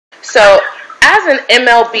So, as an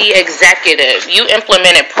MLB executive, you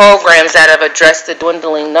implemented programs that have addressed the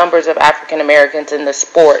dwindling numbers of African Americans in the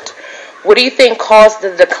sport. What do you think caused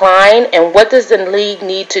the decline, and what does the league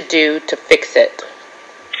need to do to fix it?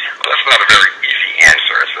 Well, that's not a very easy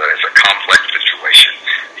answer. It's a complex situation.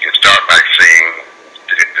 You can start by saying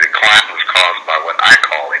the decline was caused by what I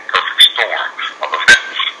call a perfect storm of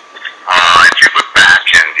events. If you look back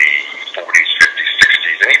in the 40s, 50s,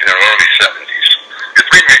 60s, and even the early 70s, the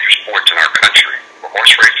three major sports in our country were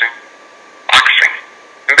horse racing, boxing,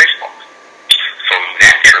 and baseball. So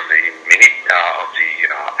naturally, many of the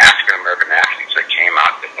African American athletes that came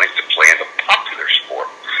out that went to play in the popular sport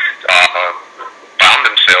found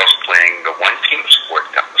themselves playing the one team sport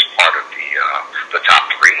that was part of the top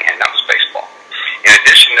three, and that was baseball. In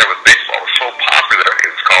addition, there was baseball was so popular,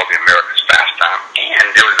 it was called the America's Pastime, and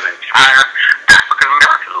there was an entire African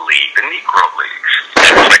American league, the Negro Leagues,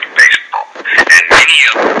 that played baseball. And many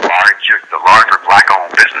of the larger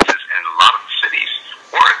black-owned businesses in a lot of the cities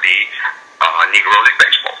were the Negro League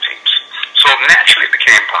baseball teams. So naturally it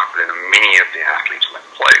became popular, and many of the athletes went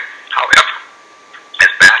to play. However,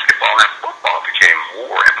 as basketball and football became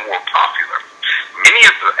more and more popular, many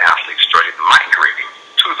of the athletes started migrating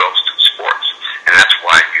to those two sports. And that's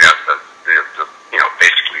why you have the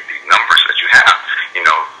basically the numbers that you have.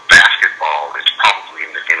 Basketball is probably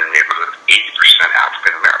in the neighborhood of 80%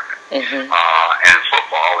 African American. Mm-hmm. And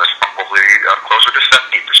football is probably closer to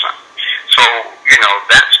 70%. So,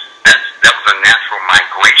 that was a natural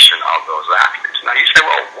migration of those athletes. Now you say,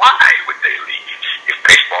 well, why would they leave if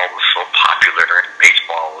baseball was so popular and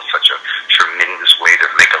baseball was such a tremendous way to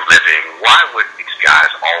make a living? Why would these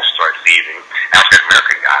guys all start leaving, African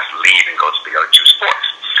American guys leave and go to the other two sports?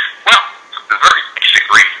 Well, the very basic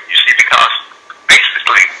reason, you see, because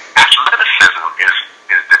basically athleticism is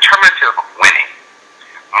determinative of winning,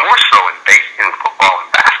 more so in football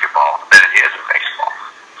and basketball than it is in baseball.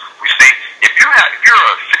 You see, if you're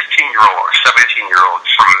a 16-year-old or 17-year-old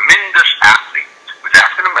tremendous athlete who's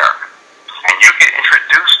African American, and you get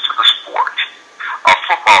introduced to the sport of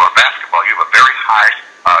football or basketball, you have a very high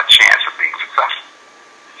chance of being successful.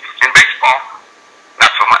 In baseball,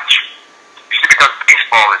 not so much. You see, because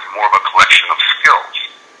baseball is more of a collection of skills.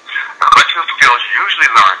 A collection of skills usually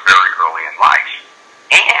learned very early in life,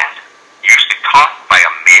 and usually taught by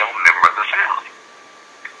a male member of the family.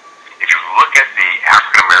 If you look at the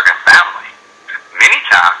African American family, many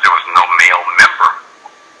times there was no male member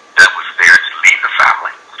that was there to lead the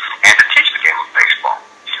family and to teach the game of baseball.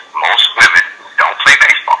 Most women don't play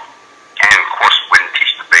baseball, and of course wouldn't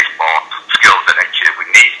teach the baseball skills that kid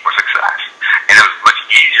would need for success. And it was much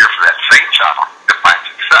easier for that same child to find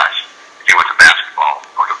success if he went to basketball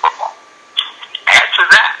or to football. Add to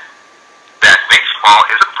that baseball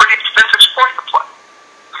is a pretty expensive sport to play.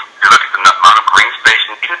 You look at the amount of green space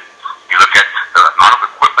needed, you look at the amount of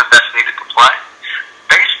equipment that's needed to play.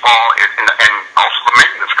 Baseball is, and also the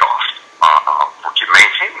maintenance cost for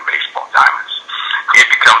maintaining baseball diamonds. It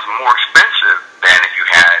becomes more expensive than if you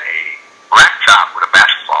had a blacktop with a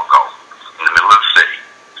basketball goal in the middle of the city.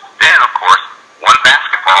 Then, of course, one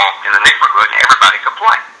basketball in the neighborhood and everybody could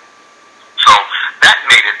play. So that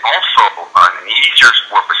made it also an easier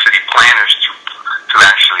sport for city planners to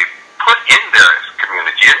actually put in their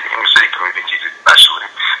community, in the city communities especially,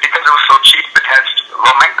 because it was so cheap, it had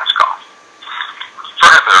low maintenance costs.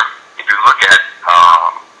 Further, if you look at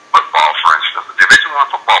football, for instance, the Division I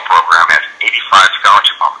football program has 85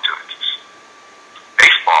 scholarship opportunities.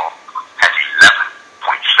 Baseball has 11.7.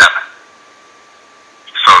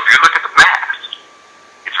 So if you look at the math,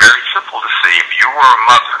 it's very simple to see if you were a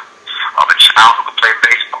mother of a child who could play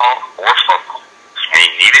baseball or football, and he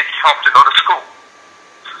needed help to go to school,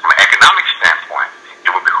 from an economic standpoint, it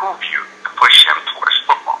would behoove you to push him towards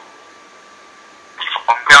football.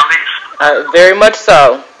 Very much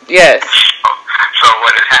so, yes. So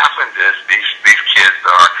what has happened is these kids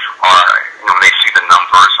are they see the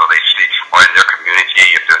numbers, or they see, or in their community,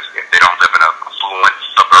 if they don't live in a affluent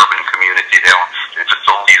suburban community, the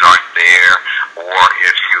facilities aren't there, or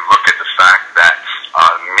if you look at the fact that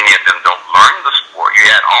many of them don't learn the sport, you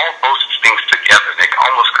add all those things together, and it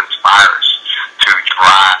almost conspires to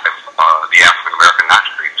drive the African American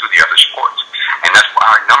athlete to the other sports. And that's why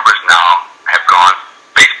our numbers now have gone,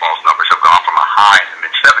 baseball's numbers have gone from a high in the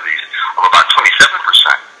mid-70s of about 27%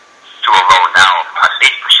 to a low now of about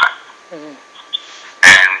 8%. Mm-hmm.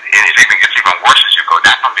 And it gets even worse as you go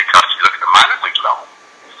down, because you look at the minor league level,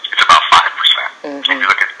 it's about 5%. Mm-hmm. If you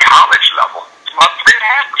look at the college level, it's about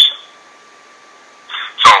 3.5%.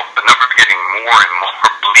 So the numbers are getting more and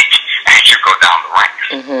more bleak as you go down the ranks.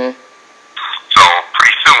 Mm-hmm. So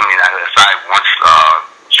pretty soon, as I once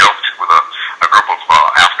joked with a group of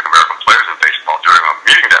African American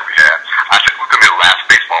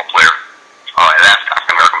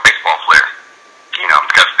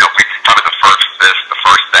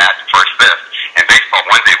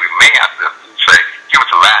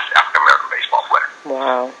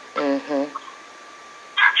Wow. Mm-hmm.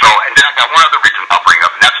 So, and then I got one other reason I'll bring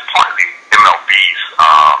up, and that's part of the MLB's,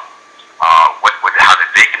 how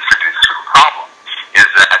did they contribute to the problem, is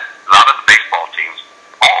that a lot of the baseball teams,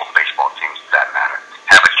 all the baseball teams for that matter,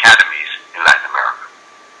 have academies in Latin America.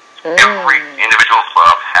 Every individual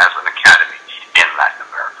club has an academy in Latin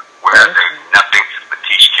America where there's nothing but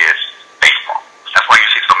teach kids baseball. That's why you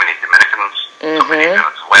see so many Dominicans, so many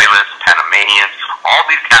Venezuelans, Panamanians. All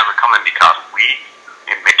these guys are coming because we,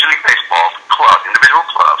 in Major League Baseball clubs, individual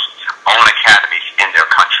clubs, own academies in their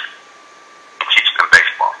country and teach them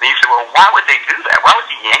baseball. Then you say, well, why would they do that? Why would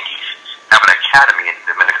the Yankees have an academy in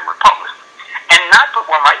the Dominican Republic and not put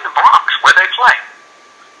one right in the Bronx where they play?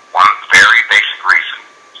 One very basic reason.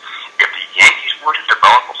 If the Yankees were to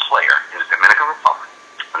develop a player in the Dominican Republic,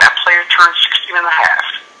 when that player turns 16 and a half,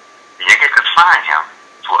 the Yankees could sign him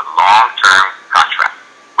to a long-term contract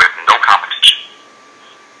with no competition.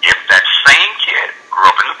 If that same kid grew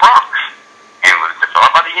up in the Bronx and was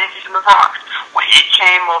developed by the Yankees in the Bronx, when he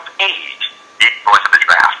came of age, he'd go into the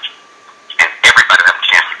draft, and everybody would have a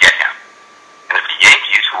chance to get him. And if the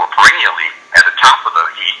Yankees, who were perennially at the top of the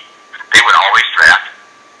heat, they would always draft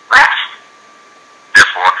last.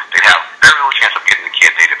 Therefore, they'd have very little chance of getting the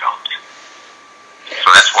kid they developed. So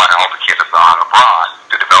that's why all the kids are gone abroad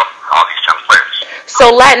to develop all these young players.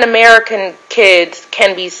 So Latin American kids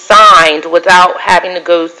can be signed without having to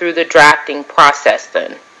go through the drafting process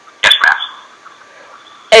then? Yes,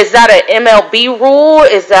 ma'am. Is that an MLB rule?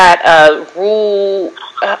 Is that a rule?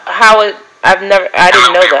 I didn't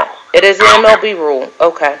know that. It is an MLB rule.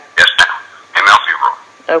 Okay. Yes, ma'am. MLB rule.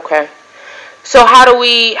 Okay. So how do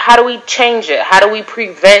we change it? How do we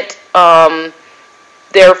prevent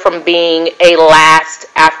there from being a last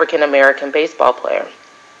African American baseball player?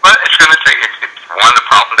 Well, it's going to take. One, the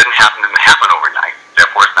problem didn't happen overnight.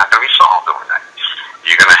 Therefore, it's not going to be solved overnight.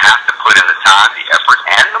 You're going to have to put in the time, the effort,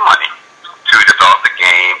 and the money to develop the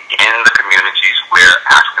game in the communities where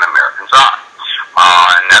African Americans are.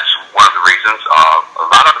 And that's one of the reasons, a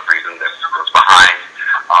lot of the reasons that was behind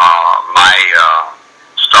my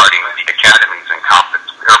starting the academies in Compton,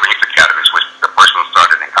 urban youth academies, which the first one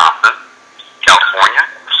started in Compton, California.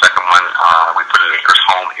 The second one we put in Acres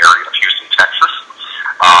Home area of Houston, Texas.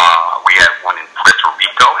 We had one in Puerto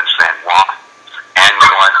Rico in San Juan, and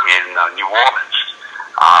one in New Orleans.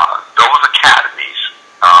 Those academies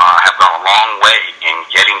have gone a long way in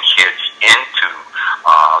getting kids into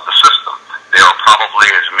the system. There are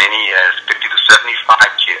probably as many as 50 to 75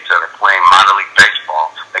 kids that are playing minor league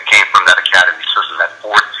baseball that came from that academy system, that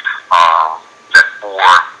four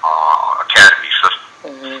academy system.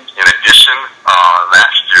 In addition,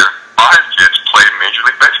 last year, 5 kids played Major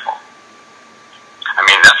League Baseball. I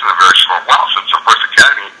mean, that's in a very short while since the first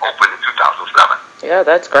academy opened in 2007. Yeah,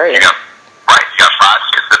 that's great. You got 5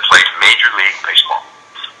 kids that played Major League Baseball.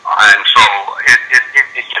 And so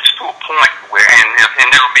it gets to a point where, and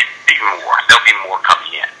there'll be more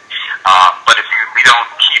coming in. But if we don't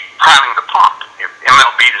keep priming the pump, if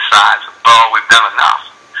MLB decides, oh, we've done enough,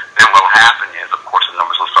 then what will happen is, of course, the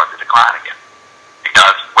numbers will start to decline again.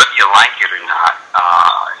 Because whether you like it or not,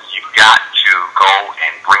 you've got to go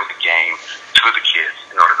and bring the game to the kids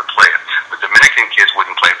in order to play it. The Dominican kids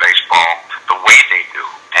wouldn't play baseball the way they do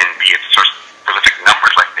and be at such prolific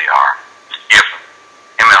numbers like they are if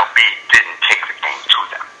MLB didn't take the game to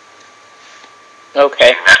them.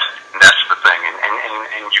 Okay. And that's the thing.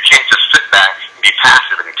 And you can't just sit back and be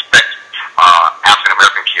passive and expect African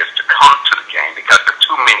American kids to come to the game because there are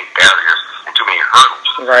too many barriers and too many hurdles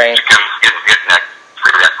to get that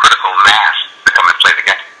critical mass to come and play the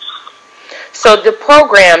game. So the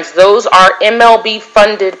programs, those are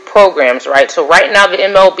MLB-funded programs, right? So right now the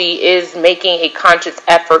MLB is making a conscious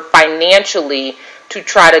effort financially to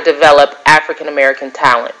try to develop African-American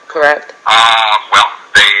talent, correct? Well,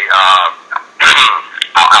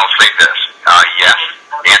 I'll say this. Yes.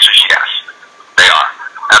 The answer is yes. They are.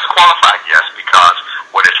 That's a qualified yes, because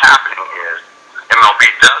what is happening is MLB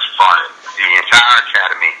does fund the entire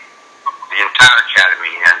academy in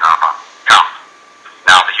Compton.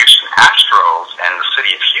 Now, the Houston Astros and the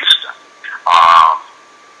city of Houston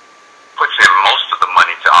puts in most of the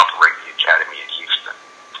money to operate the academy in Houston.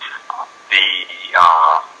 The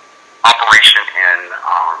operation in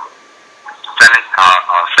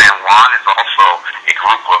San Juan is also a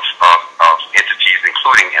group of entities,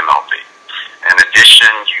 including MLB. In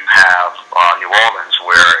addition, you have New Orleans,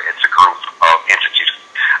 where it's a group of entities,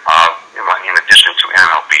 in addition to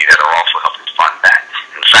MLB, that are also helping fund that.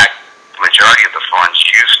 In fact, the majority of the funds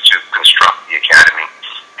used to construct the academy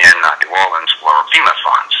in New Orleans were FEMA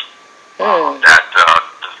funds that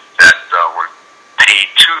were paid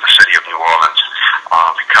to the city of New Orleans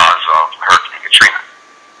because of Hurricane Katrina.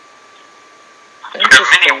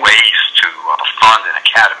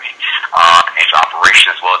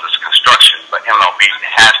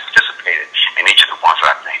 has participated in each of the ones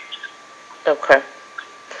that I've named. Okay.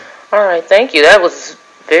 All right. Thank you. That was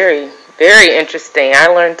very, very interesting. I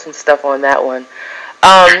learned some stuff on that one.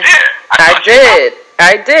 You did?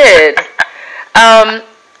 I did.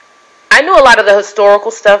 I knew a lot of the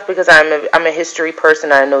historical stuff because I'm a history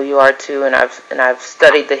person. I know you are too, and I've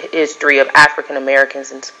studied the history of African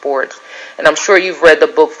Americans in sports. And I'm sure you've read the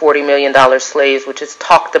book $40 Million Slaves, which has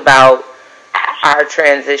talked about our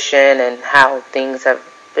transition and how things have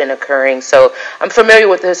been occurring. So I'm familiar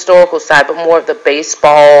with the historical side, but more of the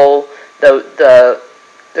baseball, the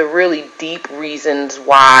really deep reasons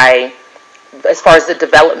why, as far as the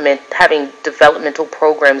development, having developmental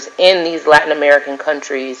programs in these Latin American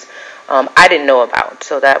countries, I didn't know about.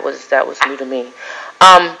 So that was new to me.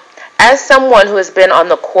 As someone who has been on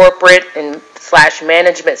the corporate and /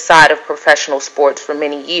 management side of professional sports for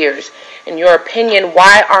many years, in your opinion,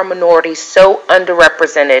 why are minorities so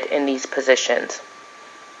underrepresented in these positions?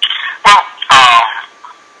 Well,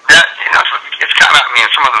 it's kind of,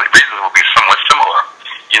 some of the reasons will be somewhat similar.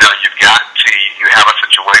 You have a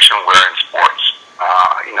situation where in sports,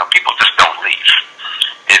 people just don't leave.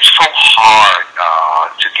 It's so hard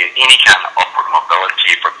to get any kind of upward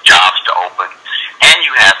mobility for jobs to open. And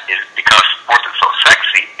because sports is so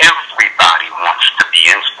sexy, everybody wants to be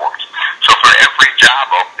in sports. So for every job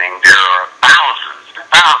opening, there are thousands and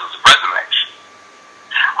thousands of resumes.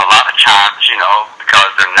 A lot of times,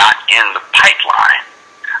 because they're not in the pipeline,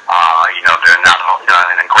 they're not,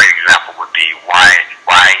 and a great example would be why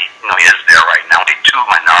is there right now only 2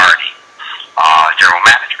 minority general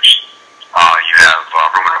managers. You have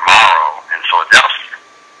Ruben Amaro in Philadelphia,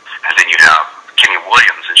 and then you have Kenny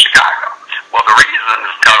Williams in Chicago. Well, the reason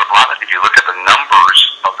is because if you look at the numbers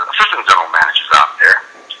of the assistant general managers out there,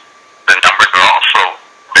 the numbers are also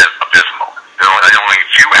abysmal. There are only a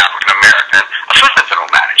few African American assistant general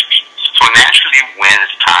managers. So naturally, when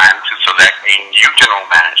it's time to select a new general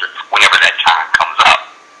manager, whenever that time comes up,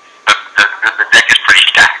 the deck is pretty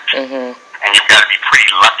stacked. Mm-hmm. And you've got to be pretty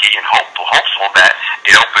lucky and hopeful that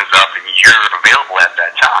it opens up and you're available at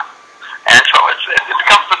that time. And so it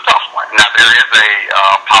becomes a tough one. Now, there is a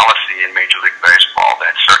policy in Major League Baseball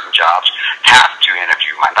that certain jobs have to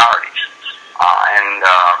interview minorities.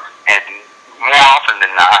 And more often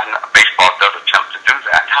than not, baseball does attempt to do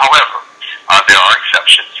that. However, there are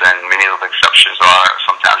exceptions, and many of the exceptions are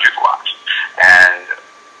sometimes utilized. And,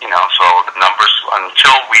 so the numbers,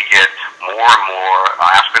 until we get more and more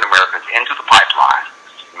African Americans into the pipeline,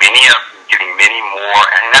 getting many more,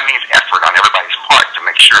 and that means effort on everybody's part to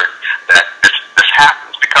make sure that this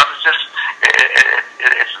happens, because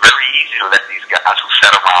it's very easy to let these guys who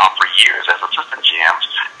sat around for years as assistant GMs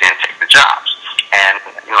then take the jobs. And,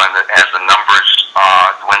 as the numbers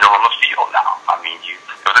dwindle on the field now,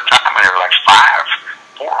 there was a time when there were like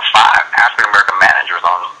 4 or 5 African American managers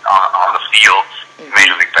on the field in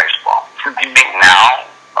Major League Baseball. Mm-hmm. I think now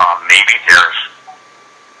maybe there's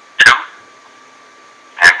 2,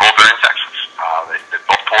 and both are in Texas.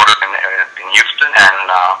 Both Porter in Houston and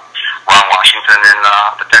Ron Washington in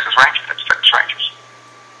the Texas Rangers.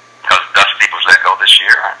 Because Dusty was let go this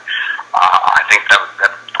year, and I think that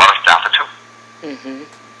brought us down to 2. Mm-hmm.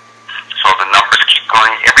 So the numbers keep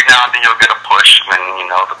going. Every now and then you'll get a push when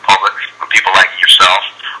the public, when people like yourself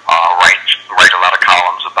write a lot of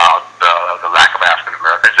columns about the lack of African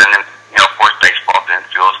Americans, and then of course baseball then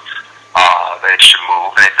feels that it should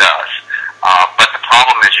move, and it does. But the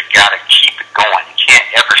problem is you got to keep it going. You can't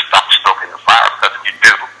ever stop stoking the fire, because if you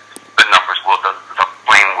do, the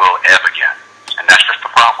flame will ebb again, and that's just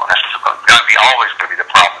the problem. That's just always going to be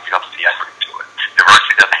the problem if you don't see effort into it.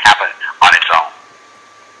 Diversity doesn't happen on its own.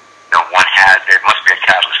 There must be a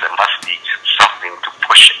catalyst. There must be something to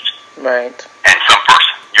push it. Right. And some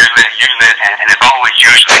person, usually, and it's always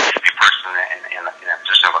usually a person in a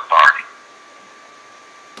position of authority.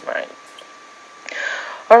 Right.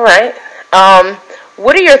 All right.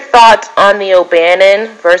 What are your thoughts on the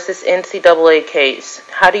O'Bannon versus NCAA case?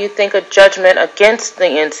 How do you think a judgment against the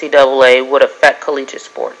NCAA would affect collegiate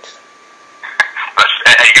sports?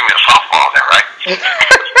 You give me a softball there, right?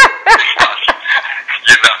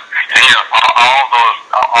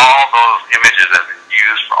 all those images that have been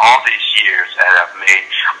used for all these years that have made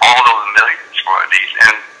all those millions for these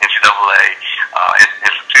NCAA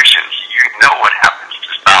institutions. You know what happens to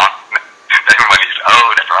stop that money's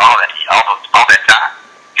owed after all that time.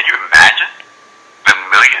 Can you imagine the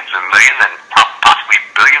millions and millions and possibly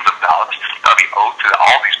billions of dollars that'll be owed to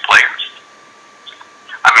all these players?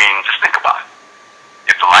 Just think about it.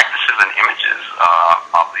 If the likenesses and images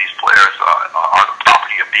of these players are the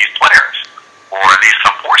property of these players, or at least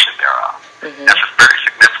some portion thereof, mm-hmm. That's very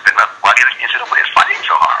significant. That's why the NCAA is fighting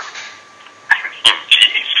so hard.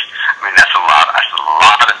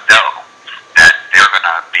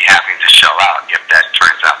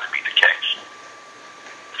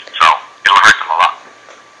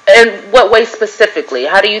 what way specifically?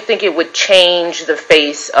 How do you think it would change the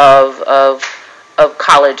face of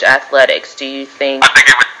college athletics? Do you think? I think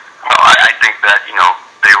it would. Well, I think that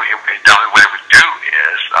what it would do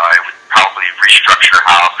is it would probably restructure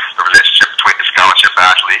how the relationship between the scholarship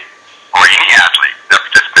athlete or any athlete that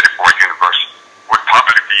participated for a university would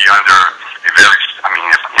probably be under a very. I mean,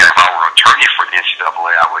 if I were an attorney for the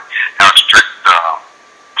NCAA, I would have strict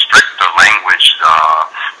language,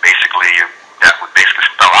 basically that would basically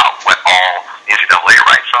spell out what all NCAA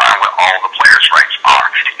rights are and what all the players' rights are,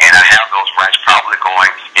 and I have those rights probably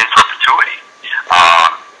going in perpetuity,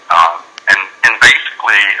 and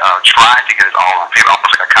basically try to get it all on paper,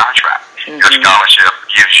 almost like a contract. Your scholarship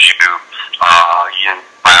gives you, by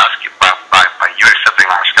you accepting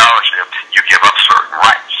our scholarship, you give up certain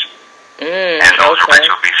rights, and those rights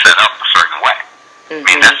will be set up a certain way. I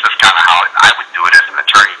mean, that's just kind of how I would do it as an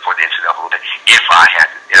attorney for the NCAA if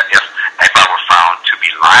I were found to be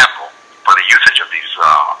liable for the usage of these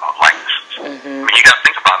likenesses. I mean, you got to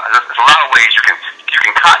think about it. There's a lot of ways you can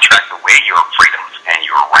contract away your freedoms and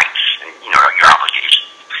your rights and your obligations.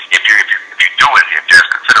 If you do it, if there's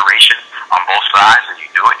consideration on both sides and you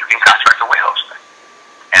do it, you can contract away those things.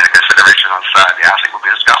 And the consideration on the side of the athlete will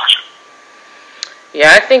be the scholarship.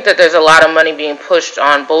 Yeah, I think that there's a lot of money being pushed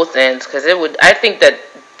on both ends because I think that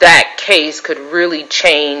case could really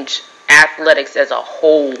change athletics as a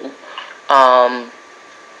whole.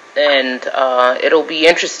 And it'll be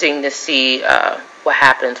interesting to see what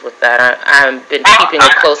happens with that. I've been keeping a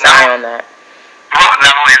close eye on that. Well,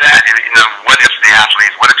 not only that, what if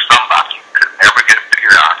somebody could ever get to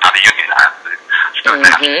figure out how to unionize the student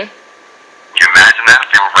athletes? Can you imagine that if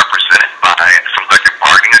they were represented by some collective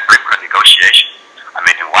bargaining agreement or negotiation? I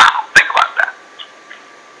mean, wow, think about that.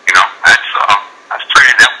 That's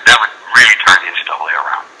pretty. That would really turn the NCAA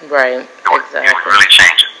around. Right. Exactly. It would really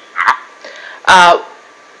change it.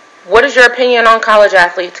 What is your opinion on college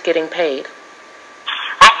athletes getting paid?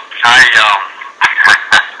 Well, I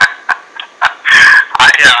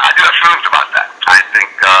do have feelings about that. I think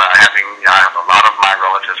I have a lot of my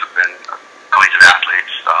relatives have been collegiate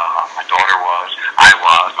athletes. My daughter was,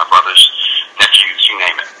 my brother's nephews, you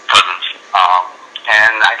name it, cousins.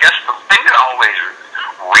 And I guess the thing that always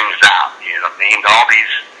rings out is I've named all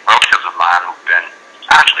these relatives of mine who've been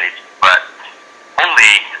athletes, but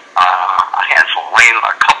only a handful, only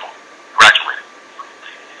a couple graduated.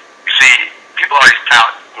 You see, people always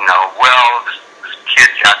tout, this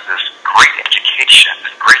kid got this great education,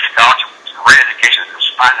 this great scholarship, this great education at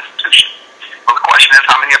this fine institution. Well, the question is,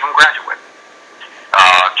 how many of them graduate?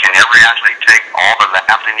 Can every athlete take all the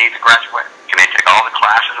labs they need to graduate? Can they take all the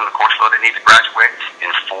classes and the course load they need to graduate in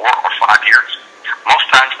 4 or 5 years? Most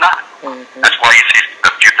times not. That's why you see the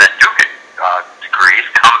few that do get degrees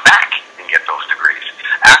come back and get those degrees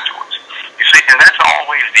afterwards. You see, and that's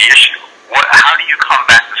always the issue. How do you come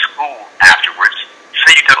back to school afterwards?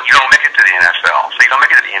 Say you don't make it to the NFL, say you don't make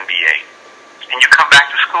it to the NBA, and you come back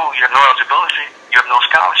to school, you have no eligibility, you have no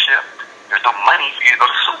scholarship, there's no money for you to go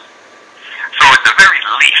to school. So at the very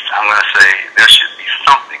least, I'm going to say there should be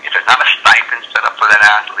something. If it's not a stipend set up for that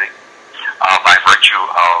athlete by virtue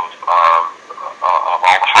of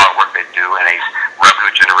all the hard work they do in a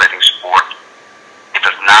revenue-generating sport, if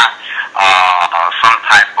it's not some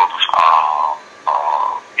type of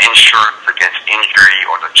insurance against injury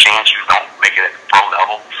or the chance you don't make it at the pro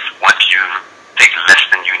level once you take less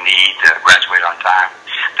than you need to graduate on time,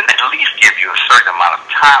 then at least give you a certain amount of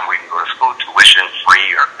time where you can go to school tuition free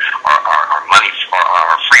or money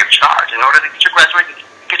or free of charge in order to get your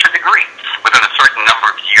degree within a certain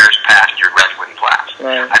number of years past your graduating class.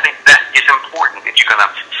 Right. I think that is important. If you're going to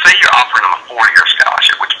say you're offering them a 4-year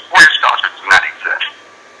scholarship, which 4-year scholarships do not exist,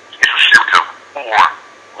 it's a series of 4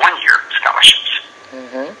 1-year scholarships.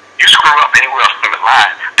 You screw up anywhere else in the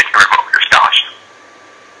line, they can revoke your scholarship.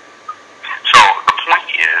 So the point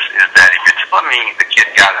is that if you're telling me the kid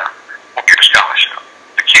got a 4-year scholarship,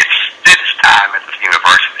 the kid did his time at the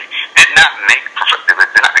university, did not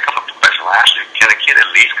become a professional athlete, can the kid at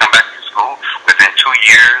least come back to school within 2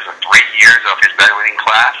 years or 3 years of his graduating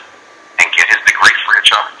class and get his degree free of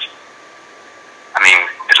charge? I mean,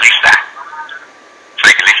 at least that. So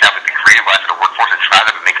he can at least have a degree, go out to the workforce and try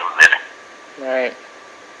to make a living. Right.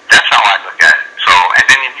 That's how I look at it. So, and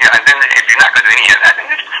then if you're not going to do any of that, then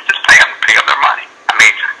just pay up their money. I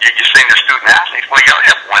mean, you're saying they're student athletes. Well, you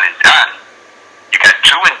only have one and done. You got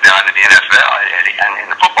 2 and done in the NFL and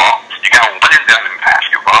in the football. You got 1 and done in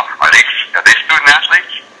basketball. Are they student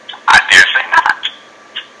athletes? I dare say not.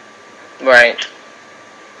 Right.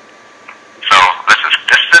 So let's just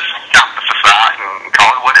stop the facade and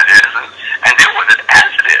call it what it is and deal with it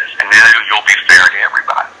as it is, and then you'll be fair to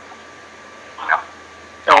everybody.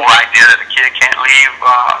 The whole idea that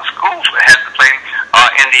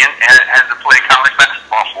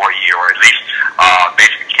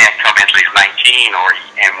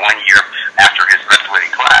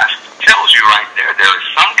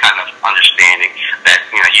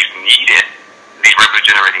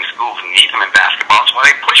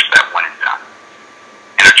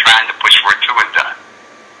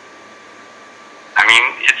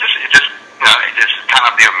it's kind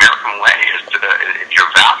of the American way. Is to if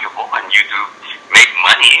you're valuable and you do make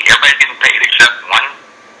money, everybody's getting paid except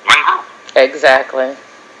one group. Exactly.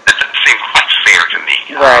 That doesn't seem quite fair to me.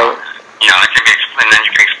 Right. You can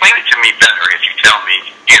explain it to me better if you tell me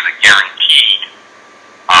he has a guaranteed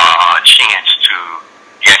chance to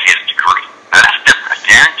get his degree. Now that's different. A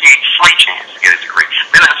guaranteed slight chance to get his degree.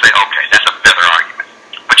 Then I say, okay, that's a better argument.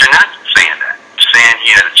 But you're not saying that. You're saying he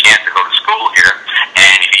has a chance to go to school here,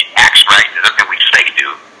 and if he acts right, there's nothing we say do,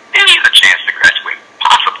 then he has a chance to graduate,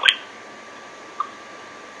 possibly.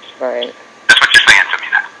 Right. That's what you're saying to me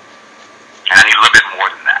now. And I need a little bit more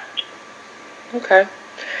than that. Okay.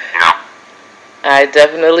 You know? I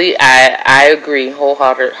definitely, I agree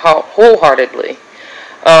wholeheartedly.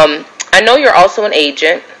 I know you're also an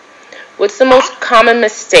agent. What's the most common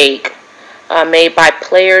mistake made by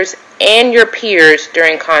players and your peers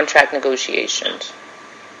during contract negotiations?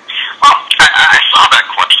 Well, I saw that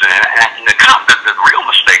question, and the real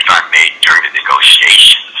mistakes I made during the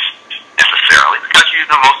negotiations, necessarily, because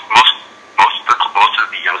most of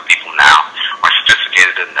the young people now are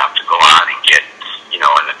sophisticated enough to go out and get,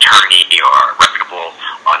 an attorney or a reputable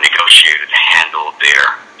negotiator to handle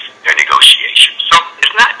their negotiations. So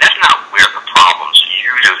that's not where the problems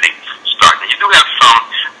usually start. Now, you do have some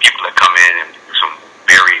people that come in and do some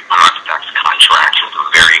very unorthodox contracts and some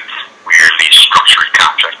very weirdly structured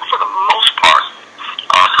contracts. But for the most part,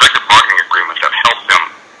 collective bargaining agreements have helped them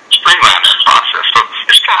streamline that process. So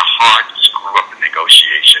it's kind of hard to screw up the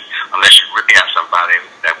negotiation unless you really have somebody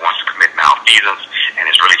that wants to commit malfeasance and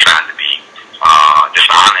is really trying to be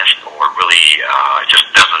dishonest or really just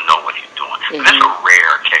doesn't know what he's doing. Mm-hmm. That's a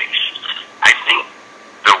rare case. I think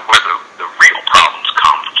where the real problems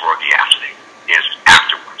come for the athlete is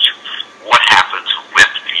afterwards. What happens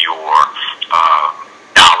with your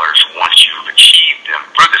dollars once you've achieved them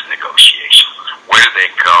through this negotiation? Where do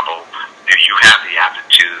they go? Do you have the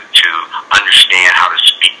aptitude to understand how to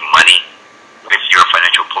speak money with your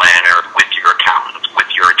financial planner, with your accountant, with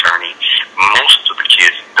your attorney? Most of the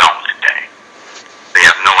kids don't today. They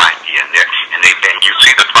have no idea, and you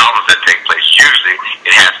see the problems that take place. Usually,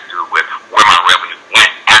 it has to do with where my revenue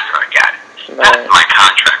went after I got it. Right. My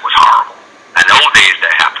contract was horrible. In the old days,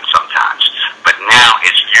 that happened sometimes, but now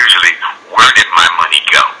it's usually where did my money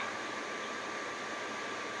go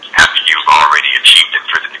after you've already achieved it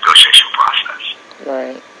through the negotiation process.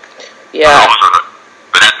 Right. Yeah.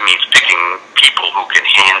 But that means picking people who can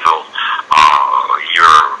handle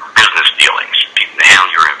your business dealings,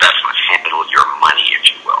 handle your investments, handle your money,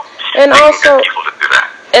 if you will. And also, people to do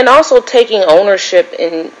that. And also taking ownership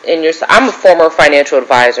in your. I'm a former financial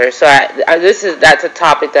advisor, so that's a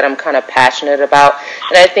topic that I'm kind of passionate about,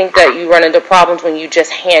 and I think that you run into problems when you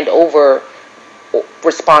just hand over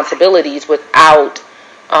responsibilities without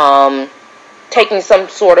taking some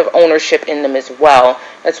sort of ownership in them as well.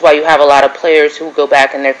 That's why you have a lot of players who go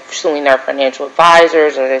back and they're suing their financial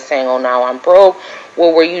advisors, or they're saying, "Oh, now I'm broke."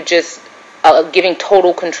 Well, were you just giving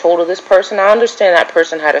total control to this person? I understand that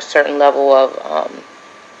person had a certain level of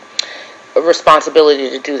responsibility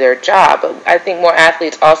to do their job, but I think more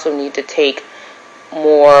athletes also need to take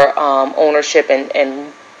more ownership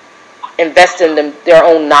and invest in their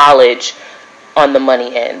own knowledge on the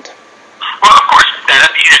money end. Well, of course,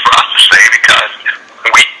 that's easy for us to say because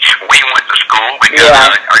we went to school, we got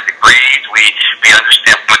our degrees, we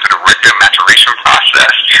understand, we went through the rigor maturation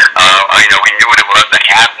process. We knew what it was to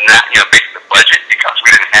have basically the budget because we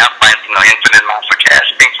didn't have infinite amounts of cash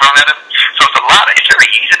being thrown at us. So it's very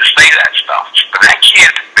easy to say that stuff. But that kid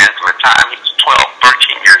has been from the time he was 12,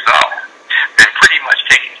 13 years old, been pretty much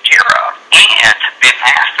taken care of and been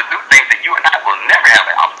asked to do things that you and I will never have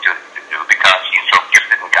the opportunity to do because he's so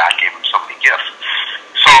gifted and God gave him so many gifts.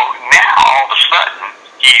 So now, all of a sudden,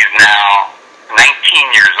 he's now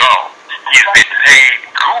 19 years old. He's been paid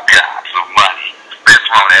gobs of money, been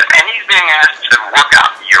thrown at him, and he's being asked to work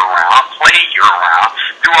out year-round, play year-round,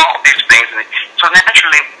 do all these things. So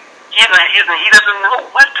naturally, he doesn't know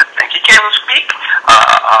what to think. He can't even speak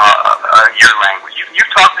your language. You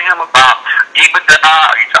talk to him about EBITDA,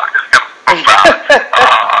 you talk to him about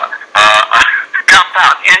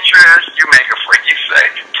compound interest, you make a freak, you say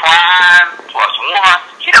prime plus one.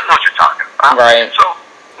 He doesn't know what you're talking about. Right. So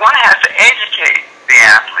one has to educate the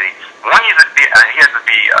athlete. One, he has to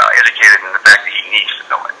be educated in the fact that he needs to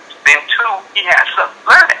know it. Then two, he has to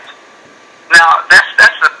learn it. Now,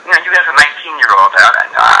 you have a 19-year-old out,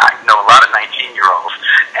 and I know a lot of 19-year-olds,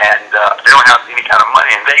 and they don't have any kind of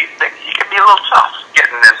money, and it can be a little tough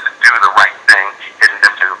getting them to do the right thing, getting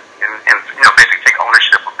them to, basically take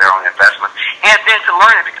ownership of their own investment, and then to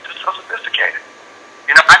learn it because it's so sophisticated.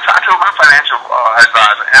 I talk to my financial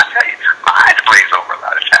advisor, and I tell you, my eyes glaze over a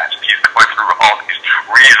lot of times.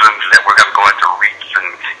 reasons that we're going to go into REITs and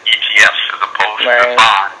ETFs as opposed to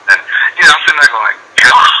bonds. And, I'm sitting there going,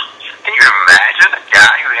 God, can you imagine a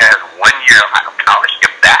guy who has 1 year of college,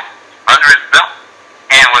 if that, under his belt,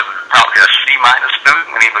 and was probably a C-minus student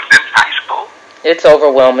when he was in high school? It's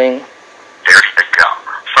overwhelming. There you go.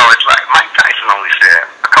 So it's like Mike Tyson only said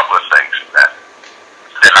a couple of things that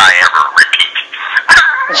I ever repeat.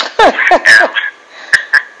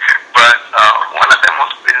 But one of them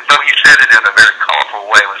was, though he said it in a very colorful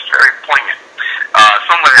way, was very poignant.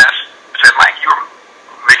 Someone said, Mike, you're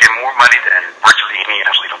making more money than virtually any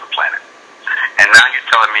athlete on the planet. And now you're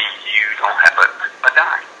telling me you don't have a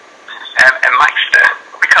dime. And Mike said,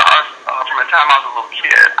 because from the time I was a little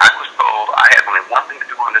kid, I was told I had only one thing to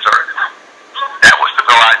do on this earth. That was to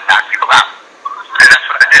go out and knock people out. And that's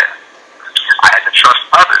what I did. I had to trust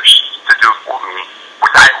others to do for me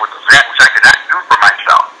that which I could not do for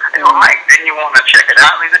myself. And Mike, didn't you want to check it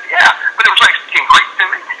out? And he said, yeah. But it was like speaking Greek to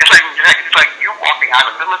me. It's like you walking out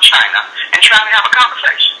of the middle of China and trying to have a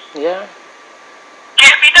conversation. Yeah.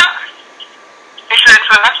 Can't be done. He said,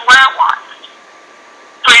 so that's what I want.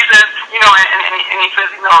 So he says, and he says,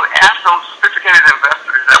 ask those sophisticated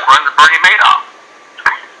investors that were under Bernie Madoff.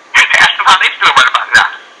 Ask them how they feel right about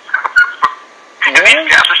that. And these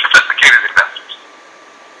guys are sophisticated investors.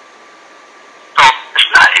 So it's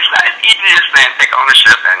not as easy as saying take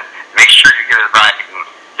ownership and make sure you get it right and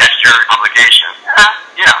that's your obligation.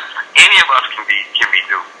 Any of us can be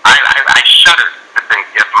due. I shudder to think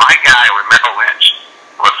if my guy or Merrill Lynch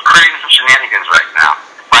was creating some shenanigans right now,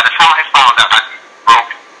 by the time I found out I'd be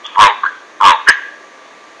broke.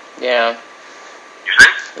 Yeah. You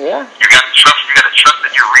see? Yeah. You got to trust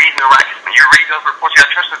that you're reading the right. When you read those reports, you got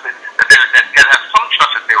to trust that you got to have some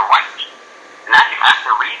trust that they're right. And now you have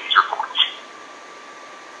to read these reports.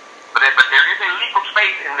 But there is a leap of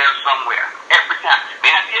faith in there somewhere. Every time. It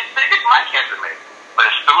may not be as big as Mike has to make, but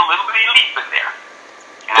it's still a little bitty leap in there.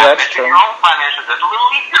 And I bet in your own finances, there's a little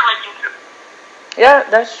leap you're making too. Yeah,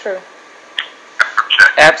 that's true. Okay.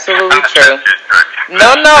 Absolutely true.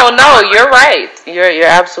 No, you're right. You're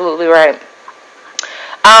absolutely right.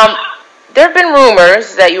 There have been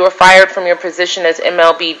rumors that you were fired from your position as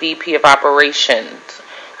MLB VP of Operations.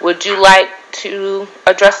 Would you like to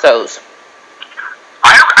address those?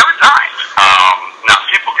 I resigned.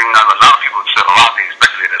 Now, a lot of people said a lot of things,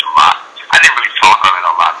 speculated a lot. I didn't really talk on it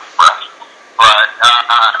a lot in the press. But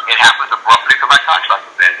it happened abruptly because my contract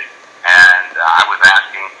was ending. And I was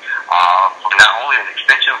asking for not only an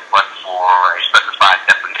extension, but for a specified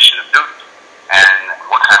definition of duty and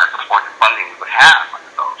what kind of support and funding we would have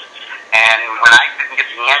under those. And when I didn't get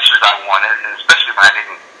the answers I wanted, and especially when I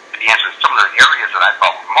didn't get the answers to some of the areas that I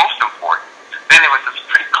thought were most important, then it was just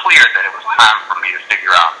pretty clear that it was time for me to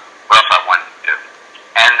figure out what else I wanted to do.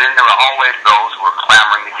 And then there were always those who were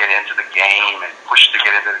clamoring to get into the game and pushed to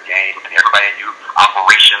get into the game. And everybody knew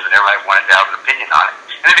operations and everybody wanted to have an opinion on it.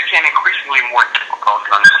 And it became increasingly more difficult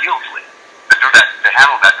and unwieldy to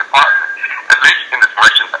handle that department, at least in the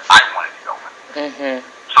direction that I wanted to go in. Mm-hmm.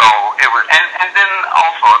 So it was, and then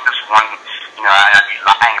also this one, I'd be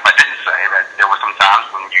lying if I didn't say that there were some times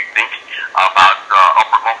when you think about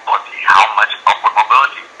upward mobility. How much upward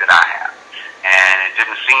mobility did I have? And it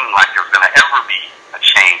didn't seem like there was going to ever be a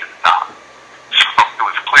change at the top. So it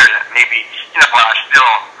was clear that maybe, while I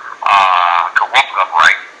still could walk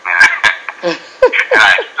upright, and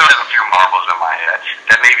I still have a few marbles in my head,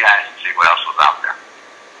 that maybe I should see what else was out there.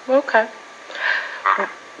 Okay.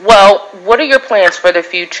 Well, what are your plans for the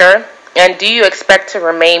future? And do you expect to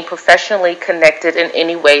remain professionally connected in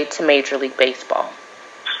any way to Major League Baseball?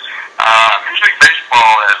 Major League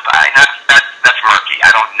Baseball that's murky.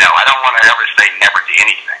 I don't know. I don't want to ever say never to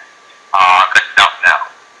anything. I don't know.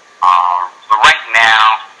 But right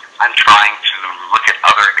now, I'm trying to look at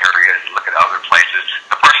other areas, look at other places.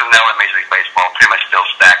 The personnel in Major League Baseball pretty much still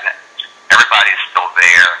stagnant. Everybody's still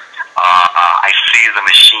there. I see the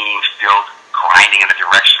machine still grinding in a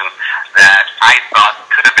direction that I thought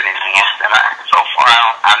could have been enhanced, and so far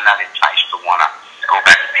I'm not enticed to want to go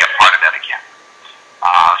back and be a part of that again.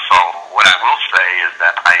 So what I will say is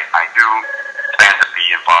that I do plan to be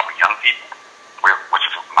involved with young people, which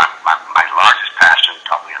is my largest passion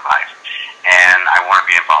probably in life, and I want to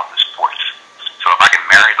be involved in sports. So if I can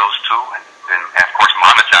marry those two and of course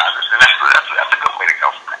monetize it, then that's a good way to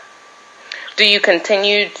go for me. Do you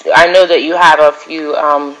continue? I know that you have a few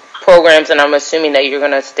programs, and I'm assuming that you're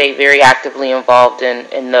going to stay very actively involved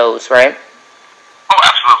in those, right? Oh,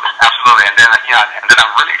 absolutely. And then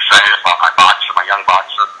I'm really excited about my boxer, my young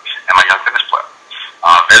boxer, and my young tennis player.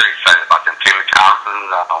 Very excited about them. Taylor Townsend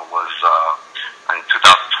was in 2012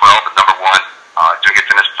 the number one junior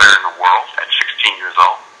tennis player in the world at 16 years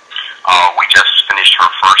old. We just finished finished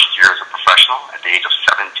her first year as a professional at the age of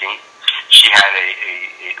 17. She had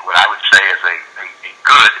what I would say is a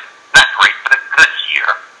good, not great, but a good year.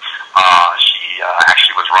 She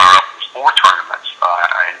actually was runner-up in 4 tournaments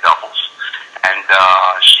in doubles, and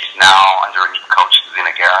she's now under a new coach,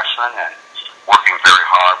 Zena Garrison, and working very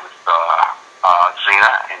hard with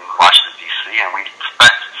Zena in Washington, D.C., and we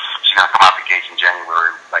expect she's going to come out the gates in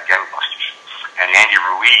January like gangbusters. And Andy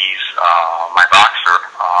Ruiz, my boxer,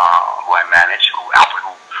 who I manage, who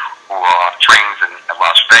trains in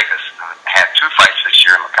Las Vegas, had 2 fights this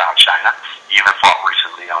year in Macau, China. He even fought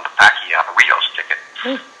recently on the Pacquiao Rios ticket,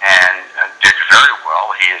 and did very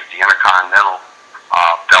well. He is the Intercontinental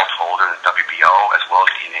belt holder in the WBO as well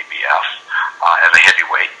as the NABF as a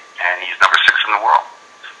heavyweight, and he's number 6 in the world.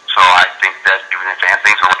 So I think that even if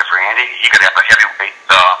things are right for Andy, he could have a heavyweight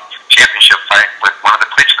championship fight with one of the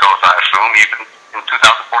Klitschko's, I assume, even in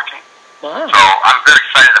 2014. Wow. So I'm very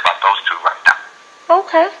excited about those 2 right now.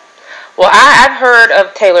 Okay. Well, I've heard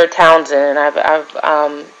of Taylor Townsend, and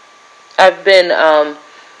I've been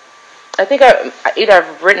I think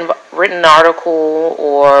I've written an article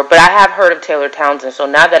but I have heard of Taylor Townsend. So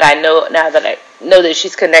now that I know that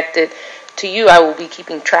she's connected to you, I will be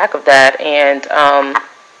keeping track of that, and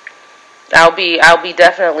I'll be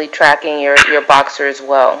definitely tracking your boxer as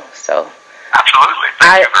well. So absolutely,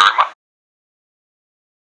 thank you very much.